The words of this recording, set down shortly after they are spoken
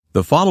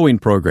The following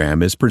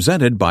program is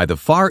presented by the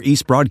Far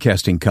East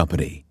Broadcasting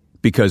Company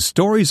because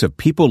stories of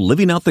people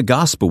living out the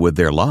gospel with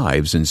their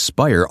lives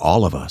inspire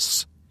all of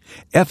us.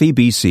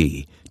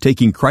 FEBC,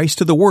 taking Christ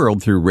to the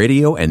world through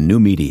radio and new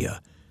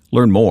media.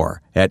 Learn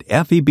more at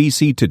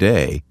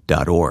febctoday.org.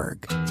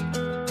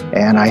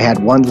 And I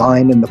had one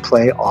line in the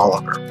play,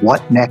 Oliver.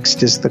 What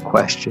next is the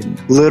question?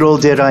 Little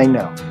did I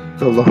know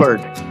the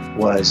Lord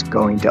was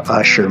going to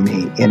usher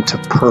me into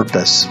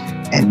purpose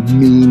and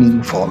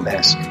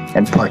meaningfulness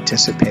and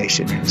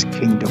participation in His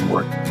kingdom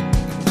work.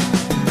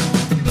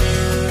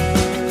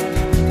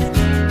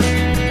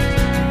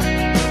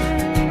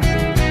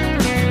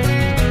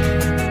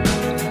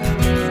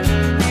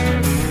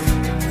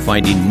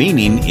 Finding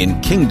meaning in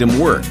kingdom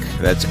work.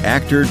 That's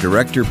actor,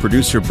 director,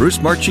 producer Bruce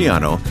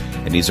Marchiano,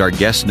 and he's our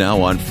guest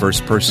now on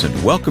First Person.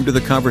 Welcome to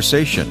the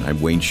conversation. I'm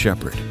Wayne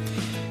Shepherd.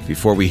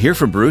 Before we hear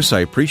from Bruce,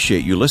 I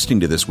appreciate you listening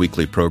to this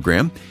weekly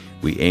program.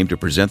 We aim to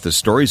present the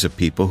stories of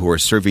people who are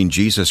serving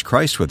Jesus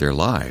Christ with their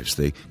lives.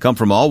 They come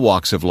from all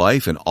walks of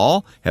life, and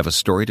all have a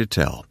story to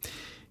tell.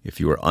 If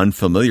you are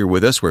unfamiliar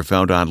with us, we're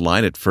found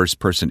online at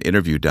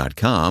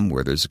firstpersoninterview.com,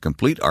 where there's a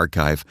complete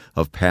archive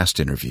of past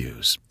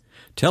interviews.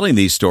 Telling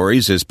these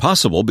stories is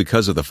possible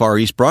because of the Far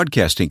East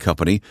Broadcasting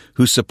Company,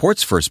 who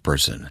supports First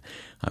Person.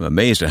 I'm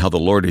amazed at how the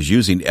Lord is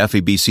using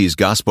FEBC's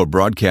gospel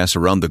broadcasts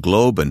around the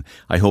globe, and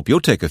I hope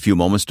you'll take a few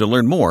moments to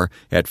learn more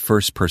at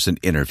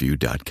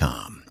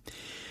firstpersoninterview.com.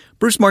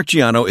 Bruce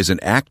Marchiano is an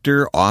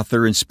actor,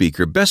 author, and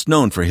speaker best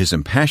known for his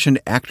impassioned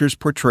actor's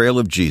portrayal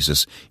of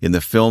Jesus in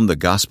the film The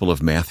Gospel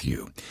of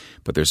Matthew.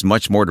 But there's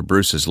much more to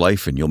Bruce's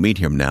life, and you'll meet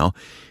him now.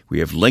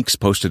 We have links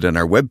posted on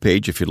our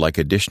webpage if you'd like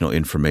additional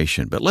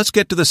information. But let's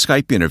get to the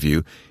Skype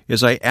interview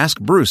as I ask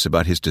Bruce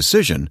about his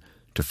decision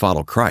to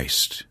follow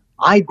Christ.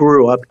 I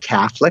grew up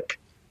Catholic,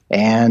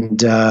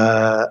 and it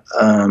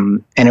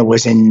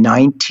was in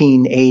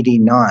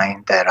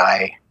 1989 that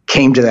I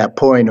came to that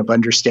point of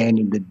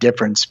understanding the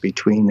difference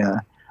between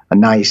a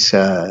nice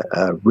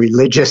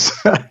religious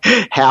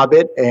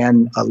habit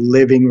and a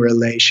living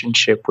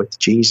relationship with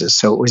Jesus.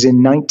 So it was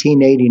in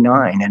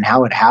 1989, and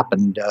how it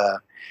happened,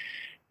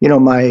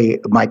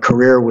 my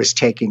career was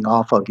taking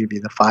off. I'll give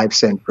you the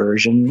 5-cent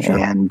version. Sure.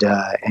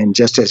 And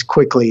just as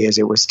quickly as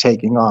it was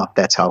taking off,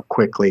 that's how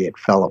quickly it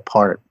fell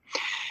apart.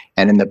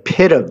 And in the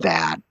pit of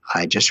that,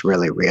 I just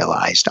really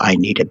realized I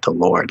needed the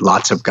Lord.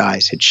 Lots of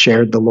guys had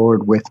shared the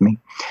Lord with me.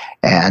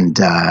 And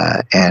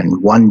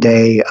one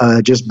day,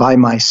 just by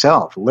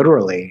myself,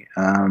 literally,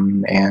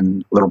 and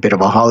a little bit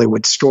of a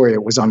Hollywood story,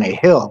 it was on a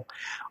hill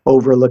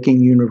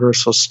overlooking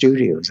Universal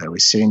Studios. I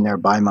was sitting there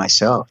by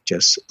myself,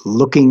 just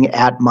looking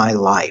at my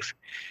life,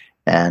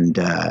 and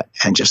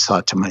just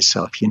thought to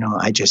myself,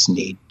 I just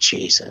need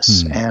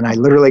Jesus. And I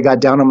literally got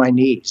down on my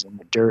knees in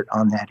the dirt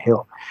on that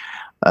hill,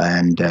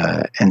 and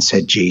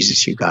said,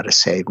 Jesus, you got to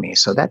save me.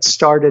 So that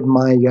started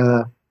my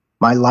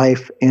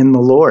life in the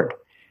Lord.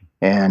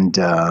 And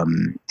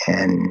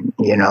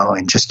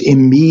just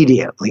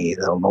immediately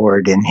the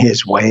Lord in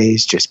His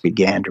ways just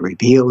began to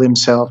reveal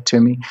Himself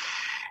to me.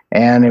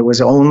 And it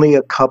was only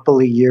a couple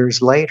of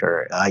years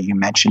later, you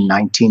mentioned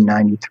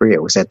 1993,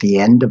 it was at the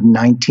end of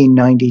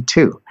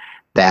 1992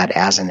 that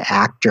as an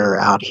actor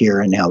out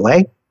here in LA,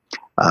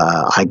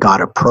 I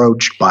got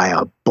approached by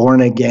a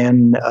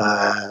born-again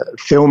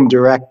film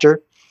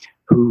director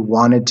who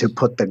wanted to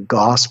put the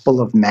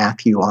Gospel of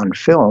Matthew on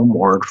film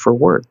word for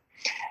word.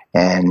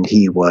 And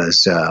he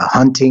was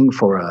hunting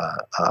for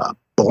a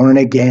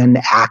born-again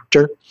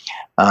actor.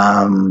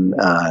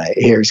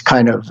 Here's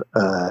kind of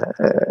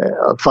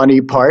a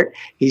funny part.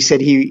 He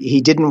said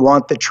he didn't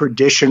want the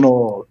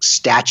traditional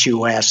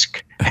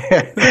statuesque,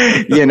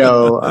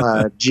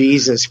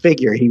 Jesus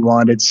figure. He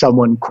wanted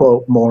someone,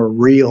 quote, more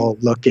real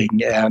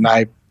looking. And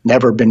I've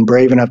never been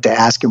brave enough to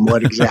ask him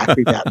what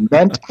exactly that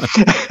meant.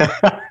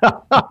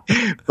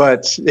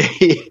 But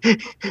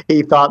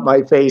he thought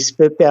my face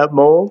fit that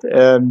mold.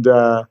 And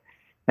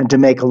to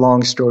make a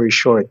long story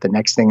short, the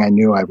next thing I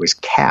knew, I was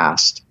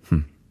cast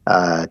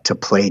to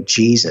play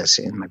Jesus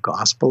in the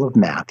Gospel of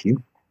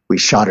Matthew. We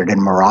shot it in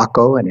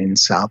Morocco and in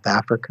South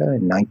Africa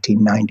in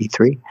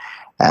 1993,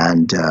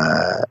 and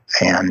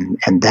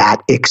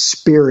that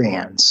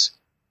experience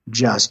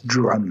just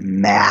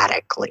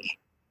dramatically,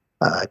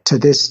 to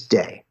this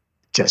day,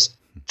 just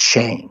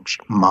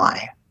changed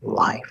my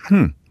life.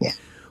 Yeah.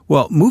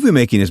 Well, movie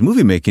making is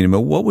movie making.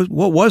 But what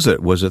was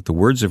it? Was it the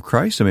words of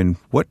Christ? I mean,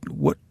 what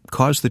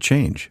caused the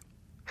change?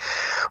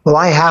 Well,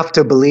 I have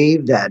to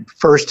believe that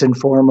first and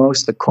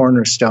foremost, the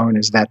cornerstone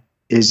is the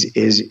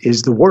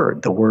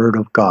word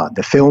of God.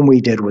 The film we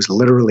did was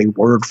literally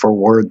word for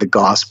word the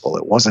gospel.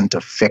 It wasn't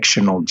a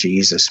fictional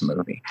Jesus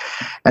movie.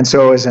 And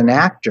so as an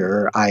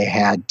actor, I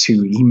had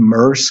to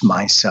immerse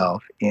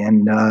myself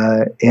in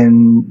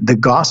the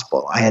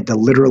gospel. I had to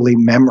literally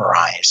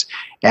memorize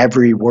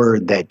every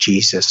word that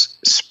Jesus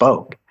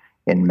spoke.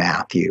 in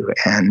Matthew.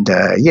 And,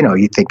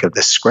 you think of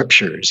the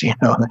scriptures,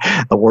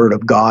 the word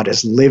of God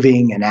is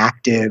living and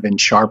active and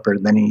sharper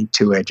than any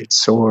two-edged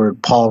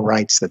sword. Paul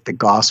writes that the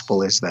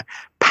gospel is the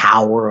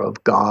power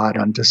of God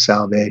unto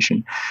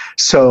salvation.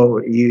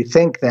 So you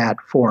think that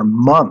for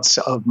months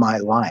of my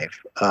life,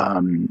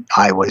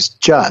 I was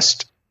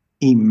just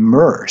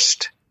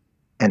immersed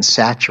and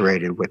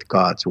saturated with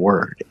God's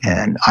word.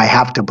 And I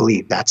have to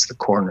believe that's the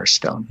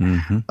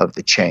cornerstone of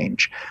the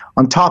change.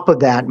 On top of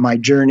that, my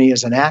journey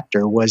as an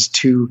actor was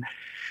to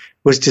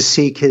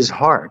seek his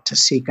heart, to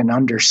seek an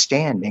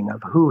understanding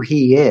of who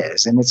he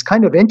is. And it's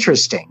kind of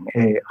interesting.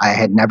 I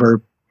had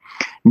never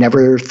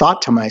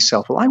thought to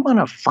myself, well, I want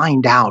to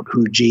find out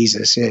who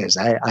Jesus is.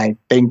 I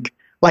think,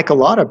 like a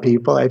lot of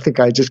people, I think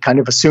I just kind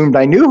of assumed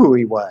I knew who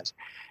he was.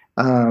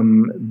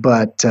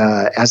 But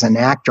as an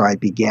actor, I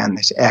began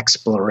this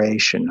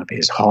exploration of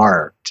his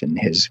heart and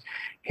his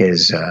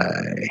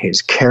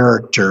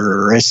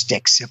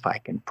characteristics, if I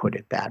can put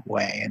it that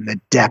way, and the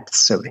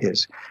depths of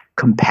his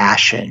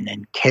compassion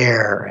and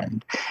care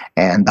and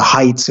the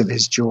heights of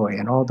his joy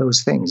and all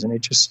those things. And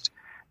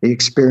the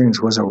experience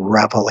was a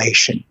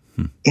revelation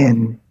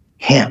in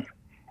him,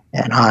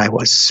 and I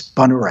was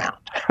spun around.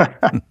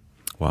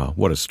 Wow,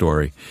 what a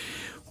story.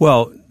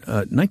 Well,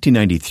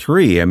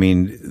 1993, I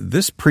mean,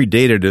 this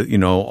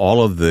predated,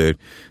 all of the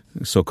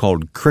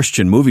so-called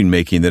Christian movie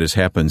making that has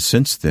happened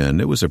since then.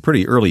 It was a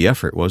pretty early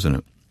effort, wasn't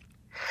it?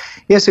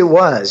 Yes, it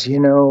was.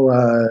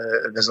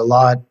 There's a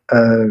lot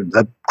of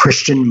the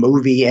Christian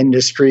movie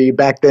industry.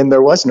 Back then,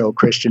 there was no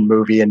Christian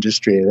movie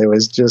industry. There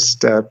was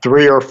just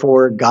 3 or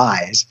 4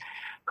 guys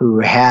who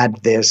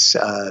had this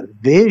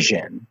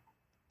vision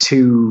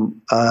to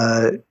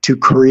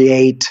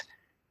create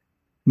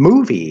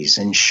movies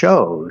and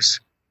shows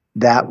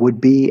that would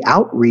be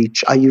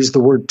outreach. I use the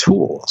word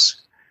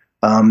tools.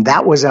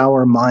 That was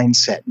our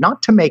mindset,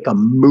 not to make a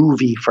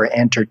movie for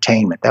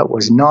entertainment. That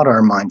was not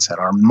our mindset.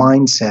 Our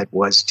mindset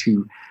was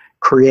to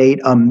create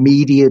a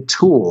media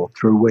tool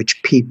through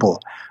which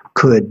people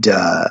could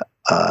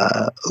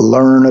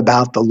learn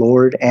about the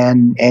Lord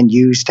and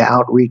use to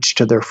outreach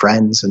to their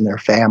friends and their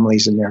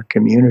families and their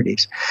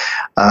communities.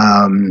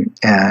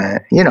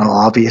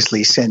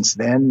 Obviously since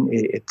then,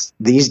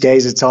 these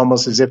days it's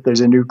almost as if there's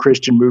a new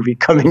Christian movie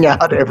coming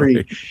out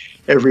every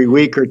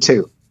week or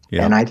two.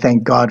 Yeah. And I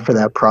thank God for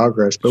that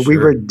progress. But we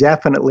were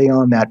definitely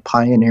on that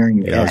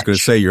pioneering edge. I was going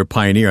to say you're a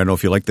pioneer. I don't know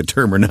if you like the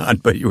term or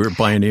not, but you were a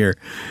pioneer.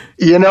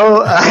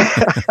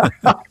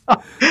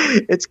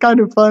 It's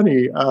kind of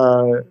funny.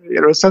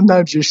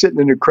 Sometimes you're sitting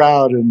in a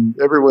crowd and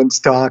everyone's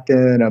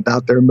talking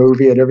about their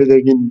movie and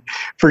everything. And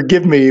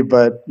forgive me,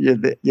 but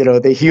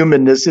the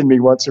humanness in me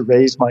wants to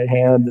raise my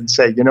hand and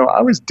say,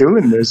 I was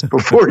doing this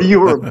before you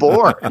were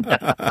born.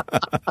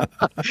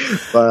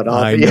 But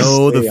I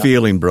know the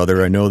feeling,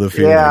 brother. I know the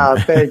feeling. Yeah,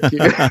 thank you.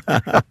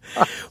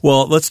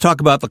 Well, let's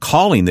talk about the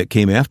calling that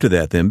came after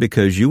that then,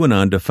 because you went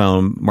on to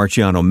found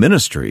Marchiano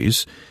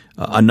Ministries,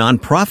 a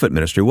nonprofit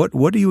ministry.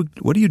 What do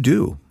you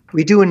do?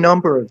 We do a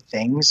number of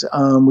things.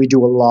 We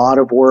do a lot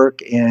of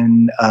work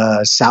in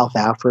South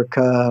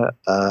Africa.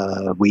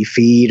 We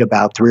feed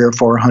about 300 or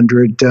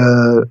 400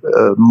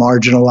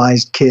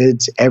 marginalized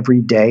kids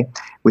every day.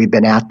 We've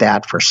been at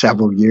that for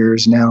several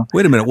years now.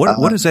 Wait a minute.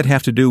 What does that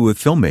have to do with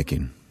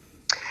filmmaking?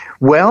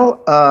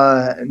 Well,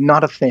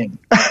 not a thing.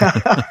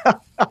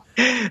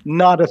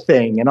 Not a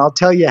thing. And I'll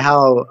tell you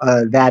how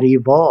that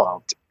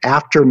evolved.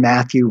 After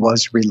Matthew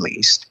was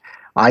released,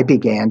 I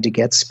began to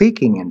get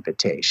speaking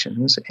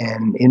invitations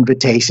and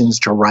invitations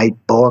to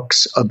write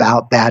books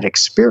about that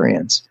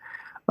experience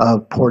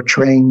of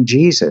portraying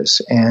Jesus.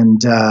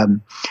 And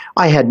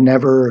I had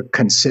never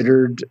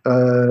considered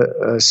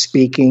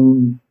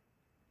speaking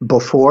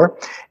before.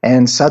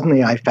 And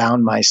suddenly I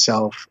found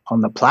myself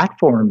on the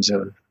platforms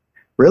of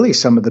really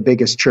some of the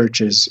biggest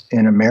churches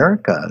in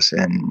America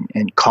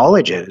and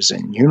colleges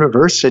and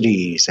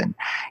universities and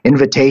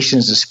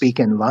invitations to speak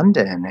in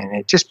London. And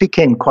it just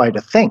became quite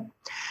a thing.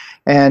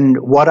 And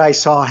what I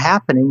saw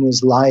happening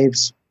is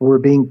lives were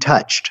being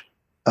touched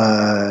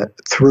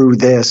through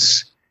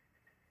this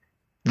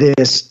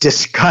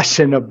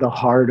discussion of the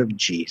heart of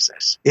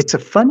Jesus. It's a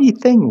funny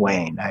thing,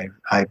 Wayne.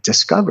 I've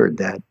discovered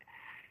that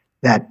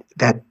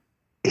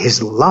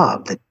his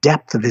love, the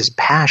depth of his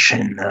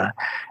passion,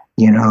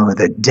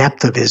 the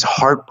depth of his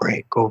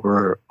heartbreak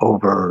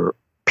over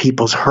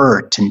people's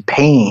hurt and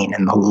pain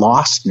and the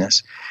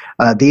lostness.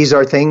 These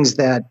are things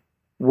that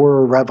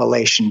were a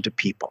revelation to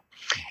people.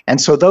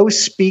 And so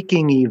those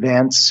speaking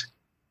events,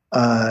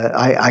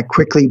 I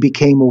quickly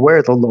became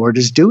aware the Lord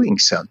is doing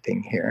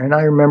something here. And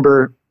I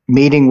remember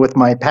meeting with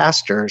my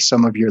pastor.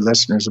 Some of your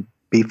listeners will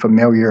be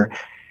familiar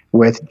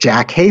with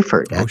Jack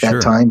Hayford. At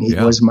that time, he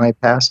was my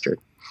pastor.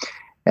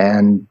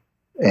 And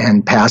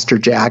Pastor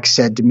Jack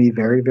said to me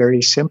very,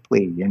 very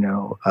simply,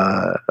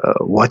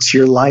 what's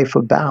your life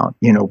about?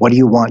 What do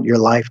you want your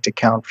life to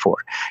count for?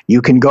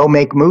 You can go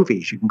make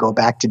movies. You can go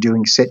back to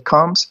doing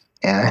sitcoms,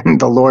 and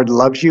the Lord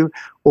loves you,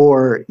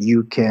 or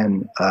you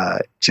can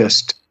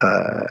just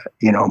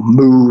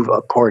move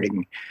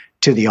according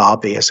to the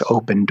obvious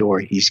open door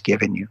he's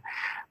given you.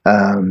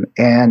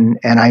 And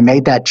I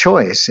made that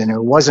choice, and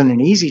it wasn't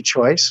an easy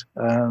choice,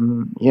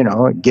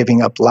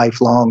 giving up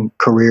lifelong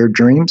career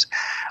dreams.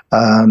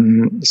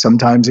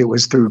 Sometimes it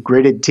was through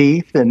gritted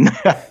teeth and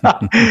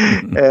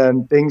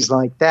and things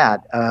like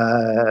that.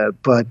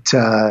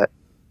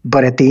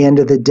 But at the end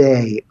of the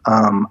day,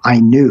 I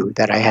knew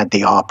that I had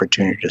the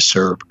opportunity to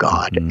serve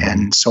God,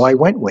 and so I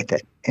went with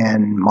it.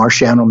 And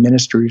Marchiano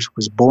Ministries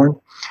was born.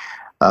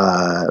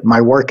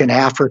 My work in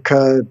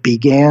Africa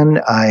began.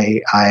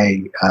 I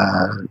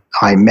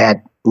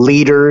met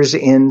leaders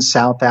in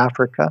South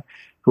Africa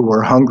who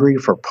were hungry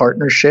for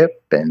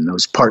partnership, and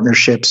those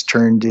partnerships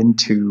turned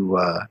into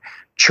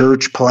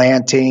church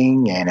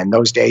planting, and in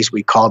those days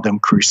we called them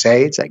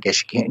crusades. I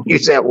guess you can't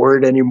use that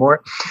word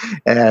anymore.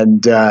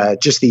 And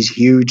just these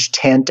huge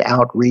tent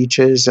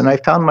outreaches, and I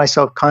found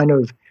myself kind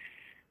of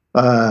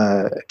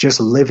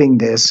just living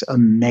this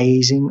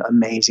amazing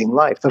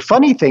life. The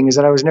funny thing is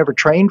that I was never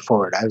trained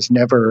for it. I was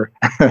never,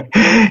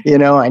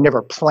 I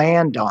never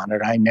planned on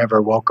it. I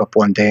never woke up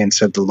one day and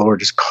said, the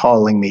Lord is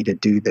calling me to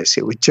do this.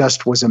 It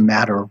just was a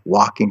matter of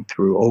walking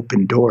through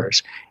open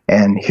doors.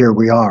 And here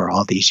we are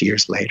all these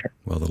years later.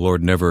 Well, the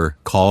Lord never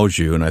calls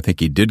you, and I think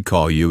He did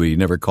call you. He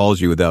never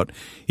calls you without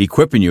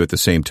equipping you at the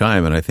same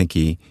time, and I think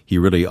He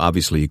really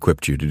obviously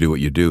equipped you to do what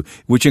you do,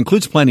 which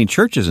includes planting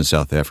churches in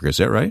South Africa. Is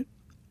that right?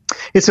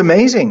 It's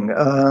amazing.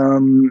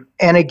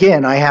 And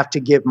again, I have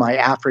to give my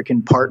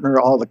African partner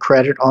all the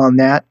credit on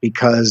that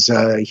because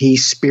he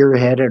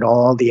spearheaded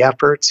all the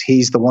efforts.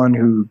 He's the one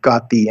who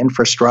got the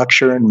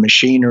infrastructure and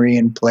machinery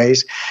in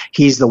place.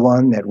 He's the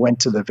one that went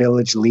to the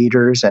village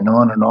leaders and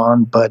on and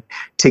on. But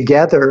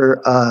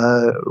together,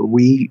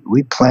 we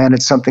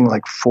planted something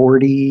like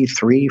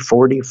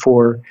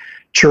 44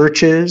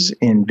 churches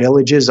in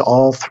villages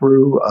all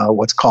through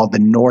what's called the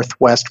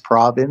Northwest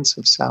Province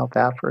of South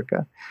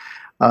Africa.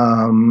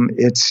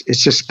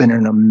 It's just been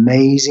an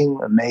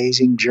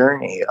amazing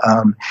journey.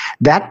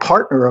 That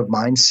partner of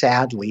mine,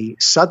 suddenly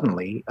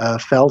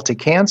fell to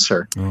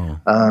cancer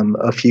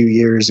a few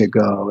years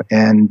ago,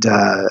 and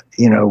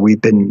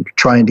we've been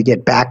trying to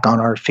get back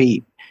on our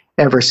feet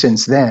ever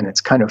since then.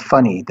 It's kind of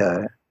funny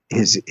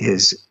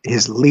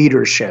his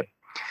leadership.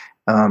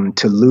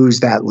 To lose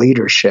that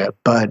leadership,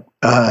 but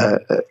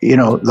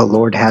the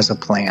Lord has a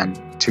plan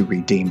to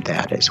redeem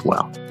that as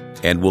well.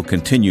 And we'll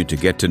continue to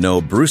get to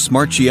know Bruce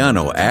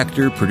Marchiano,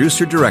 actor,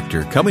 producer,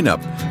 director, coming up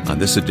on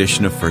this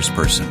edition of First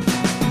Person.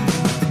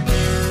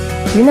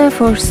 When I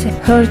first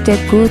heard the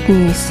good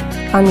news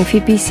on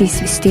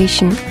FEBC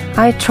station,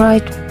 I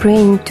tried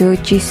praying to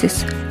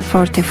Jesus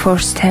for the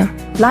first time.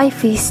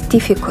 Life is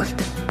difficult,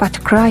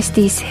 but Christ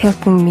is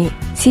helping me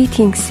see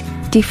things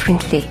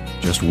differently.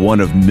 Just one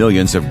of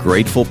millions of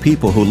grateful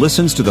people who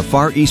listens to the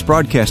Far East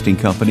Broadcasting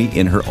Company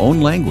in her own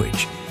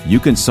language. You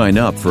can sign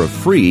up for a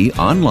free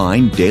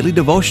online daily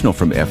devotional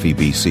from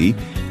FEBC,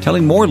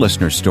 telling more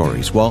listener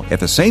stories, while at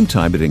the same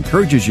time it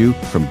encourages you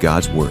from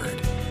God's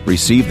Word.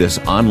 Receive this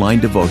online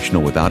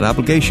devotional without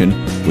obligation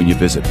when you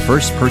visit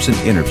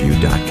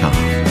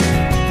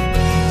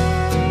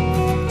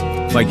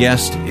firstpersoninterview.com. My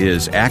guest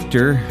is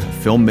actor,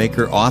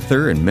 filmmaker,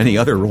 author, and many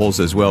other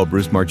roles as well,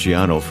 Bruce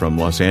Marchiano from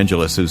Los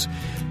Angeles, who's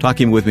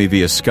talking with me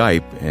via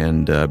Skype.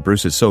 And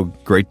Bruce, it's so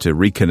great to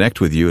reconnect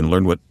with you and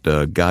learn what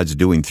God's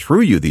doing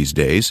through you these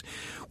days,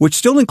 which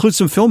still includes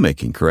some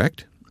filmmaking,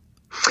 correct?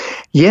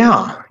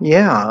 Yeah.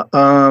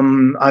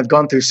 I've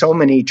gone through so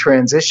many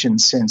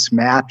transitions since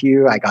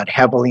Matthew. I got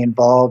heavily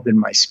involved in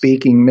my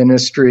speaking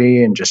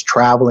ministry and just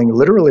traveling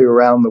literally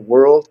around the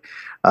world.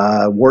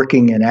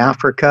 Working in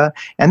Africa.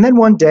 And then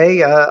one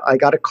day I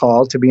got a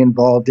call to be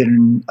involved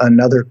in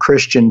another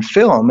Christian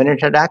film, and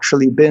it had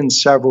actually been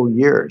several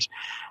years.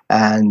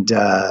 And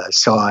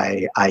so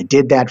I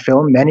did that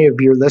film. Many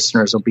of your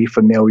listeners will be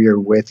familiar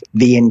with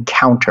The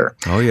Encounter.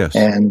 Oh, yes.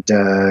 And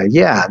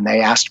and they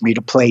asked me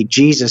to play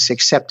Jesus,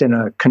 except in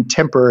a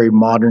contemporary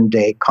modern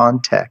day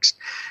context.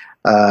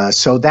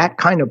 So that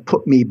kind of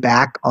put me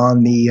back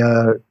on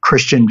the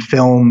Christian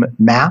film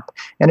map.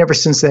 And ever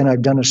since then,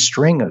 I've done a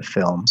string of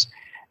films.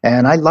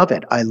 And I love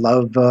it. I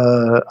love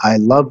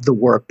the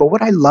work. But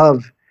what I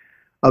love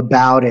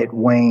about it,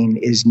 Wayne,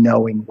 is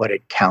knowing what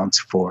it counts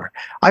for.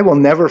 I will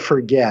never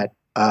forget,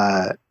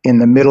 in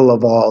the middle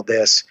of all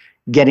this,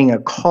 getting a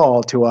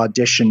call to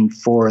audition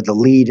for the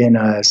lead in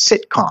a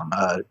sitcom,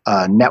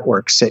 a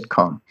network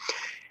sitcom.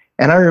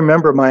 And I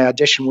remember my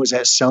audition was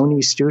at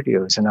Sony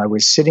Studios, and I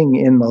was sitting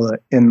in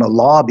the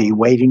lobby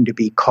waiting to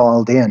be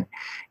called in,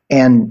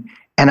 and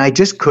I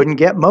just couldn't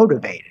get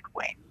motivated.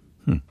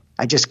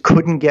 I just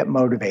couldn't get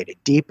motivated.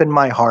 Deep in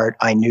my heart,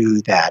 I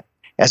knew that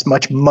as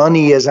much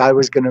money as I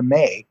was going to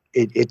make,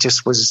 it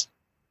just was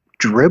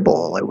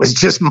dribble. It was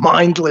just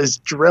mindless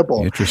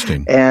dribble.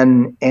 Interesting.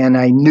 And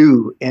I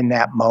knew in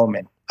that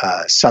moment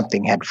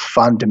something had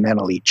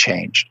fundamentally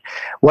changed.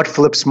 What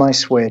flips my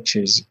switch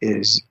is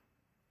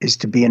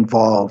to be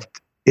involved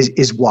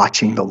is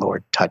watching the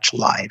Lord touch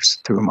lives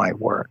through my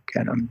work,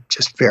 and I'm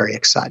just very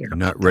excited. You're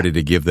not ready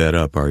to give that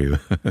up, are you?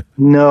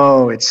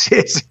 No, it's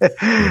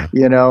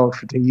you know,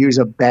 to use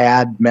a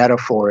bad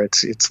metaphor,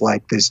 it's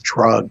like this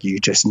drug you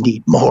just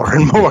need more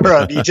and more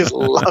of. You just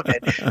love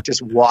it.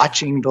 Just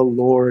watching the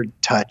Lord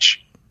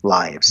touch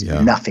lives.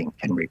 Yeah. Nothing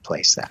can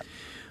replace that.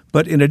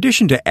 But in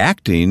addition to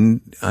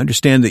acting, I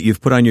understand that you've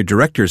put on your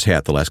director's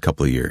hat the last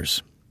couple of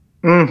years.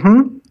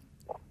 Mm-hmm.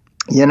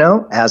 You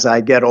know, as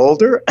I get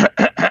older,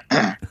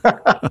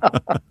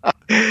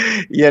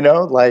 you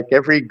know, like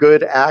every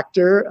good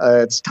actor,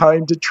 it's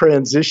time to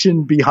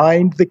transition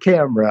behind the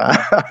camera.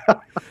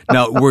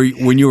 Now,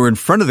 when you were in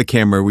front of the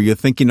camera, were you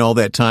thinking all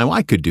that time,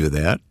 I could do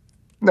that?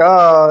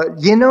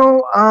 You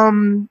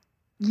know,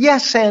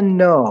 yes and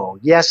no.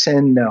 Yes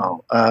and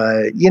no.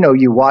 You know,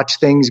 you watch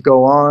things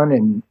go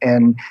on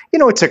and, you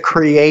know, it's a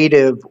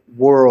creative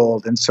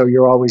world. And so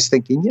you're always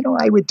thinking, you know,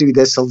 I would do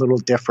this a little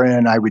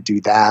different. I would do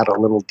that a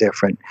little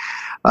different.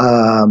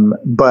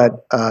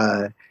 But,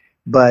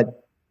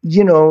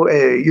 you know,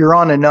 you're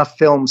on enough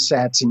film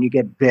sets and you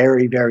get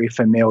very, very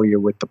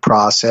familiar with the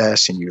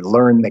process and you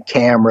learn the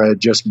camera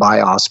just by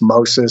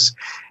osmosis.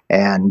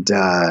 And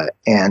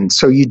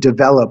so you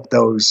develop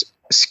those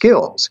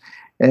skills.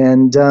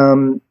 And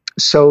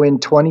so in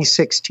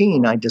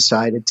 2016, I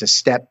decided to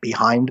step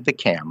behind the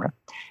camera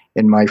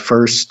in my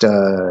first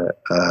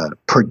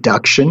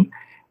production,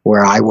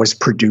 where I was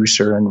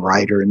producer and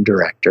writer and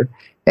director,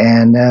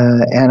 and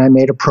I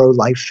made a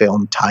pro-life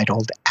film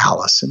titled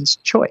Allison's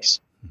Choice.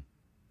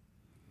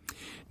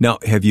 Now,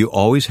 have you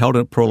always held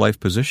a pro-life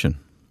position?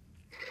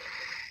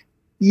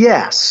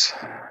 Yes.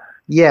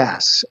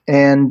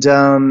 And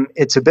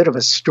it's a bit of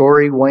a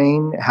story,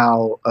 Wayne,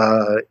 how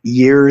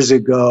years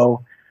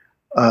ago,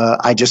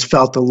 I just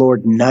felt the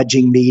Lord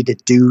nudging me to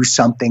do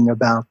something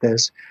about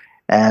this.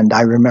 And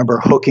I remember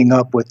hooking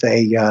up with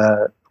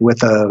an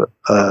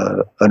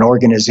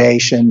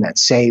organization that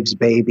saves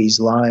babies'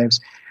 lives.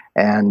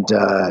 And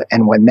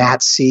when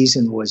that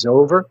season was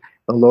over,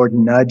 the Lord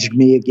nudged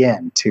me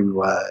again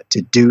to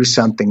do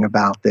something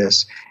about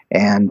this.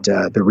 And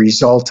the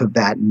result of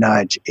that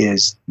nudge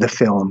is the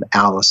film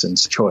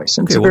Allison's Choice.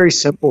 And it's a very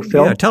simple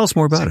film. Yeah, tell us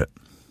more about it.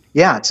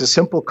 Yeah, it's a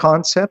simple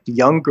concept. A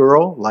young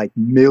girl, like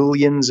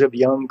millions of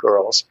young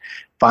girls,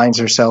 finds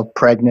herself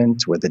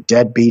pregnant with a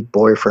deadbeat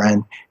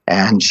boyfriend,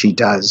 and she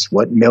does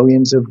what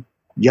millions of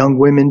young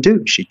women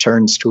do. She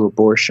turns to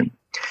abortion.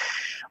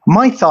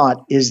 My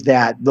thought is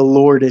that the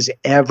Lord is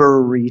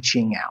ever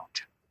reaching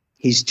out.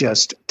 He's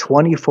just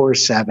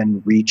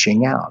 24/7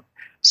 reaching out.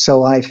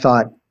 So I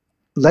thought,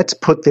 let's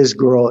put this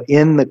girl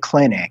in the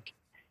clinic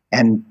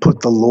and put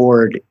the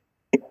Lord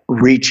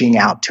reaching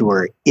out to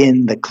her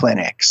in the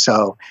clinic.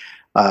 So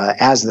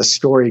as the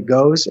story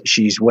goes,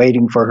 she's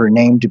waiting for her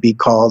name to be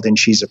called, and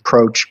she's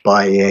approached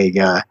by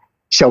a,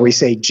 shall we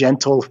say,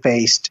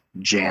 gentle-faced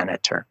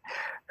janitor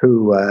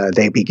who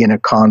they begin a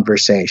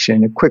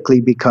conversation. It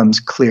quickly becomes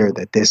clear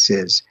that this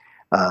is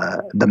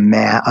a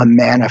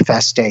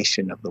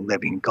manifestation of the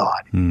living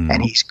God,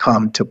 and he's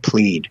come to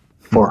plead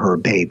for her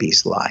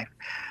baby's life.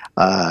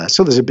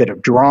 So there's a bit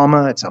of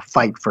drama. It's a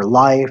fight for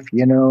life,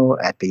 you know.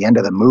 At the end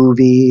of the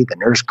movie, the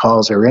nurse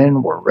calls her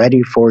in. We're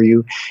ready for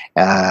you.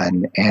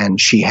 And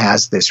she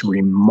has this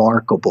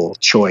remarkable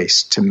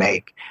choice to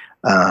make.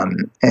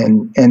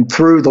 And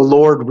through the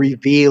Lord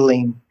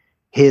revealing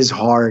his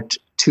heart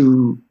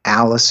to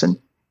Allison,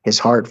 his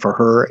heart for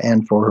her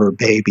and for her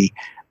baby,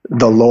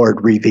 the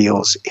Lord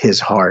reveals his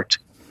heart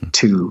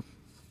to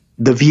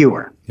the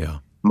viewer. Yeah.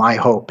 My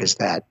hope is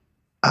that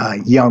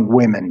young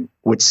women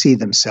would see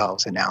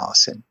themselves in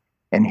Allison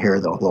and hear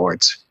the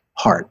Lord's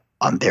heart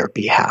on their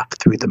behalf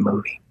through the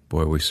movie.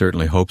 Boy, we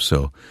certainly hope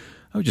so.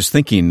 I was just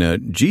thinking,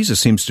 Jesus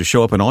seems to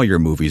show up in all your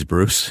movies,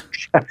 Bruce.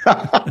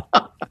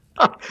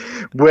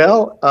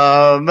 Well,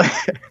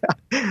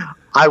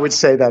 I would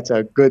say that's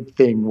a good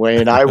thing,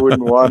 Wayne. I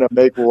wouldn't want to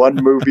make one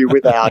movie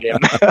without him,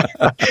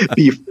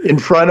 be in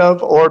front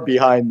of or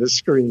behind the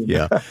screen.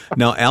 Yeah.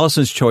 Now,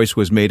 Allison's Choice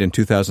was made in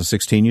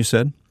 2016, you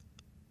said?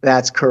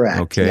 That's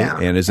correct. Okay. Yeah.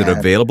 And is it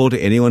available to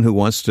anyone who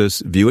wants to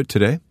view it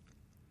today?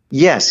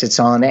 Yes, it's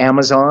on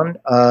Amazon,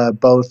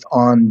 both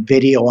on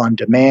video on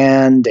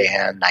demand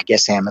and I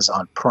guess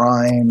Amazon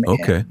Prime.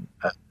 Okay.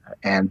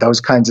 And those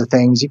kinds of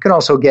things. You can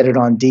also get it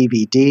on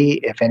DVD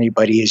if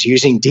anybody is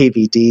using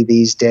DVD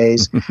these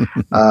days.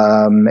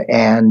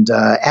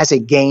 As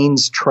it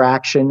gains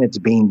traction, it's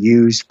being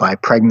used by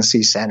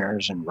pregnancy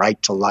centers and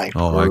Right to Life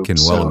groups. I can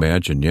well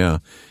imagine, yeah.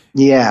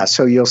 Yeah,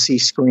 so you'll see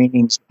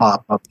screenings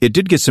pop up. It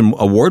did get some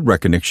award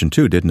recognition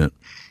too, didn't it?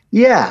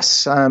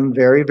 Yes, I'm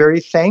very, very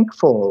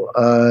thankful.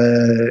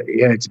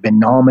 It's been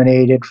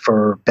nominated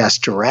for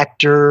Best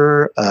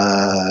Director,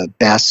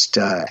 Best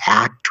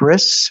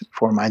Actress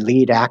for my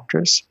lead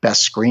actress,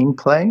 Best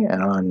Screenplay,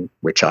 and on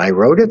which I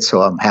wrote it,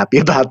 so I'm happy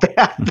about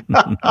that.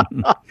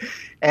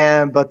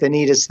 But the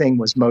neatest thing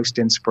was Most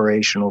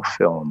Inspirational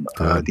Film.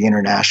 The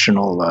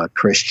International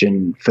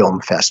Christian Film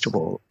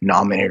Festival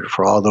nominated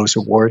for all those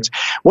awards.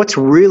 What's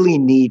really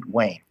neat,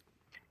 Wayne,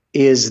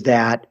 is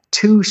that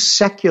 2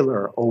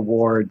 secular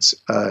awards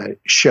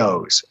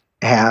shows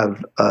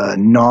have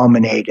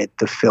nominated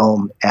the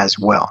film as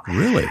well.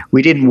 Really?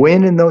 We didn't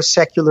win in those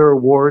secular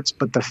awards,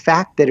 but the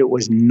fact that it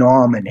was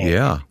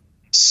nominated,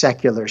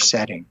 secular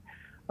setting,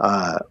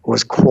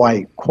 was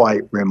quite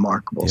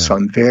remarkable. So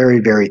I'm very,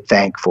 very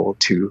thankful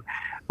to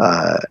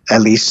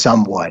at least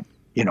somewhat,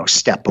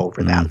 step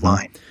over that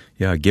line.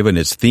 Yeah, given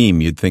its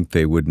theme, you'd think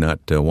they would not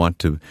want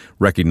to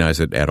recognize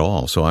it at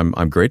all. So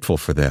I'm grateful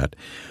for that.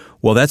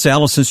 Well, that's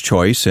Allison's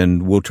Choice,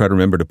 and we'll try to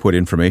remember to put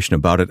information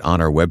about it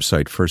on our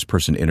website,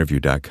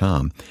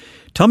 firstpersoninterview.com.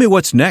 Tell me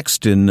what's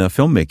next in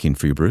filmmaking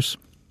for you, Bruce.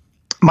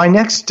 My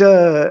next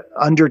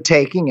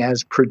undertaking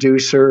as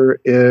producer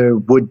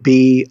would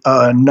be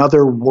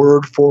another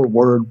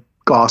word-for-word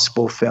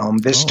gospel film,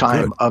 this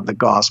time of the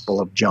Gospel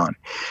of John.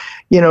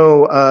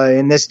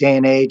 In this day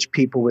and age,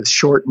 people with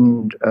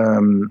shortened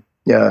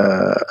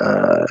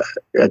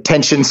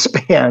attention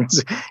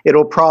spans,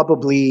 it'll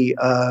probably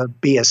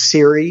be a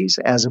series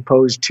as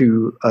opposed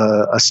to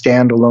a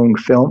standalone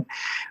film.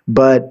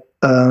 But,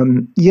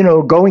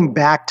 going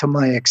back to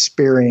my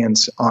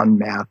experience on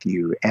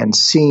Matthew and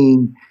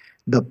seeing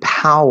the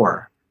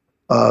power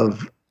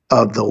of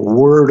the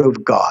Word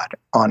of God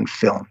on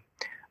film,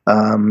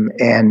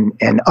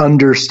 and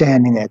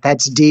understanding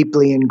that's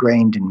deeply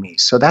ingrained in me.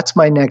 So that's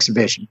my next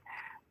vision,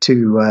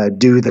 to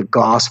do the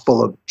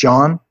Gospel of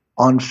John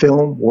on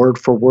film, word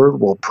for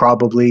word. We'll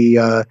probably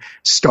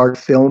start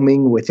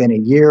filming within a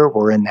year.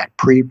 We're in that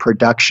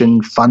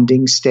pre-production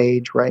funding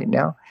stage right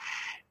now.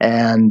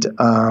 And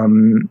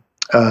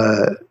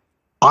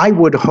I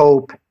would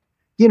hope,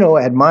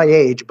 at my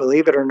age,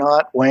 believe it or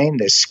not, Wayne,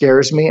 this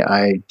scares me.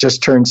 I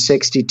just turned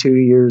 62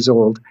 years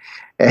old.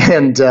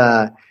 And,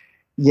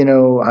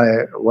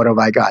 what have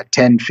I got?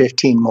 10,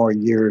 15 more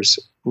years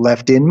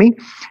left in me.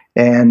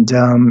 And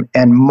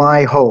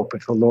my hope,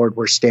 if the Lord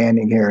were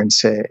standing here and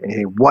say,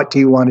 hey, what do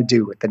you want to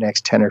do with the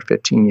next 10 or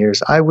 15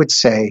 years? I would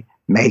say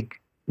make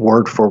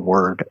word for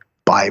word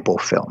Bible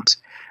films.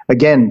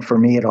 Again, for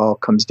me, it all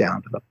comes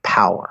down to the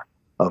power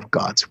of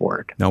God's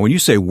Word. Now, when you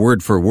say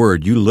word for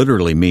word, you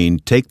literally mean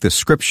take the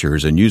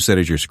scriptures and use that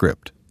as your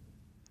script.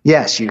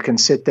 Yes, you can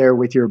sit there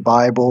with your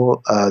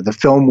Bible. The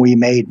film we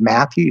made,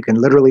 Matthew, you can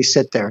literally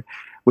sit there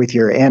with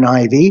your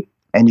NIV,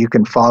 and you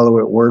can follow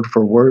it word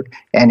for word.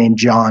 And in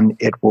John,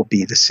 it will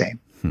be the same.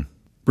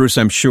 Bruce,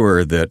 I'm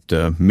sure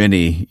that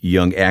many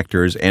young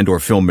actors and or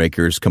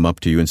filmmakers come up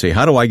to you and say,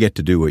 how do I get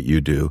to do what you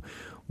do?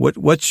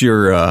 What's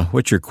your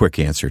quick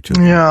answer to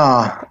that?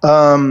 Yeah.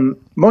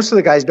 Most of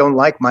the guys don't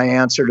like my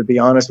answer, to be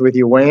honest with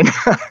you, Wayne,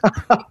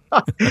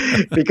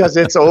 because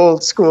it's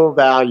old school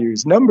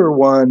values. Number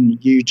one,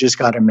 you just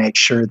got to make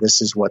sure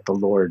this is what the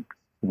Lord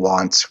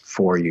wants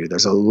for you.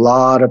 There's a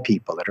lot of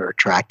people that are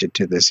attracted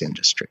to this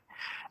industry.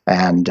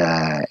 And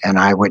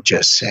I would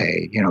just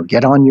say,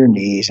 get on your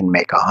knees and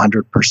make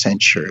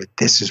 100% sure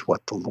this is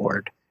what the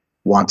Lord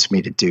wants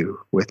me to do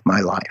with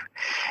my life.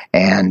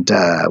 And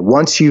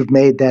once you've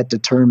made that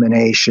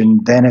determination,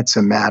 then it's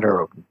a matter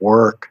of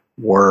work,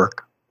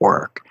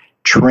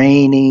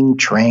 training.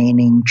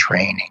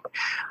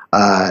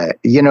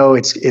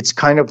 It's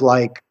kind of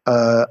like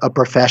a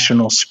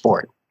professional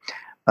sport.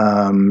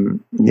 You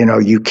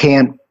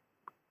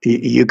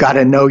got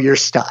to know your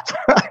stuff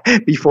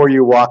before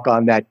you walk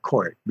on that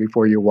court,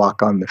 before you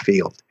walk on the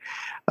field.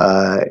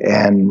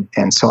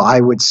 And so I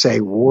would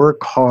say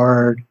work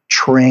hard,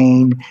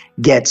 train,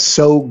 get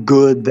so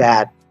good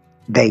that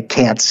they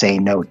can't say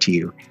no to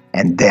you,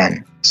 and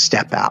then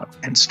step out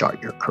and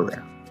start your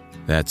career.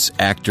 That's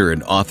actor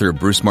and author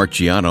Bruce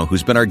Marchiano,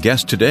 who's been our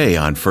guest today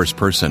on First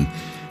Person.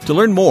 To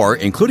learn more,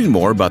 including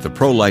more about the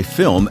pro-life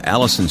film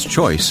Allison's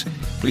Choice,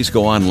 please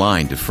go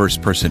online to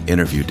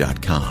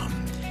firstpersoninterview.com.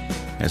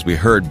 As we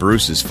heard,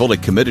 Bruce is fully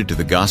committed to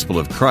the gospel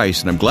of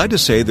Christ, and I'm glad to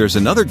say there's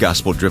another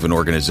gospel-driven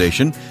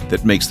organization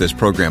that makes this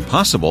program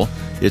possible.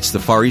 It's the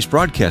Far East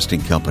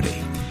Broadcasting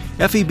Company.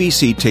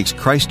 FEBC takes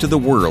Christ to the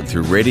world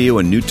through radio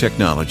and new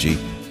technology,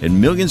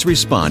 and millions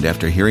respond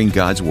after hearing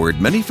God's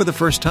Word, many for the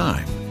first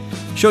time.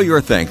 Show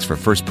your thanks for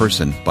First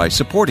Person by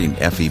supporting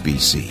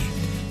FEBC.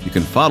 You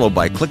can follow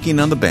by clicking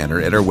on the banner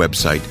at our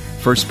website,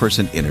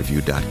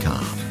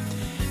 firstpersoninterview.com.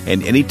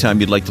 And anytime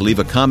you'd like to leave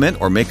a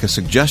comment or make a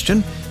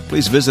suggestion,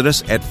 please visit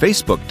us at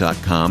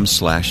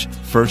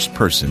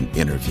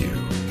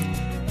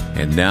facebook.com/firstpersoninterview.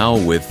 And now,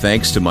 with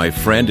thanks to my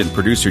friend and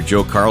producer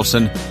Joe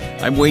Carlson,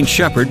 I'm Wayne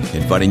Shepherd,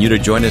 inviting you to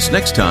join us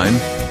next time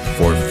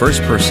for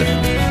First Person.